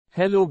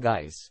Hello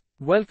guys.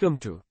 Welcome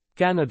to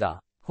Canada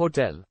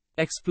Hotel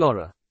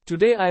Explorer.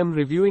 Today I am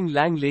reviewing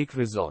Lang Lake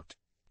Resort.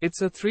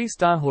 It's a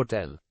 3-star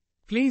hotel.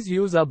 Please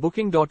use our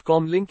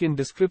booking.com link in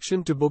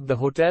description to book the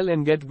hotel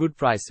and get good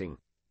pricing.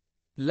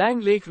 Lang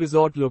Lake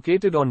Resort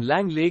located on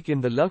Lang Lake in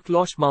the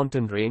Cloche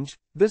Mountain Range.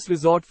 This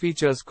resort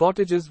features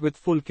cottages with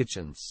full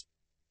kitchens.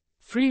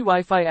 Free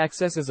Wi-Fi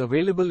access is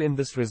available in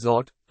this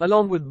resort,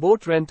 along with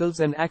boat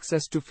rentals and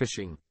access to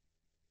fishing.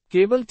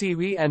 Cable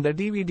TV and a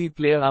DVD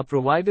player are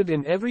provided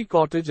in every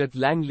cottage at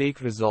Lang Lake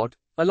Resort,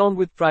 along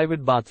with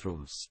private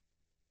bathrooms.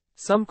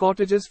 Some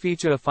cottages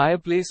feature a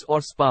fireplace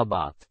or spa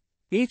bath.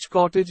 Each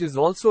cottage is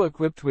also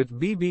equipped with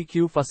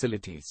BBQ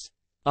facilities.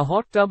 A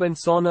hot tub and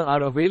sauna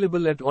are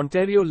available at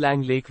Ontario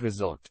Lang Lake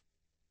Resort.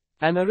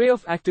 An array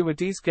of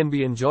activities can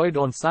be enjoyed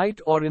on site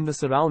or in the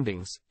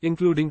surroundings,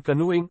 including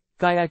canoeing,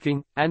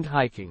 kayaking, and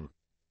hiking.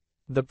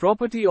 The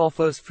property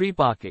offers free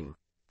parking.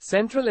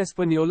 Central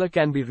Espanola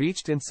can be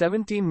reached in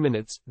 17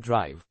 minutes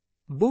drive.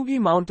 Boogy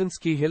Mountain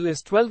Ski Hill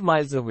is 12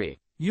 miles away.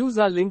 Use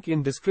our link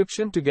in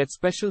description to get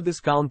special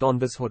discount on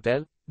this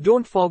hotel.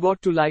 Don't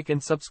forget to like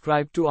and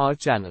subscribe to our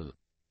channel.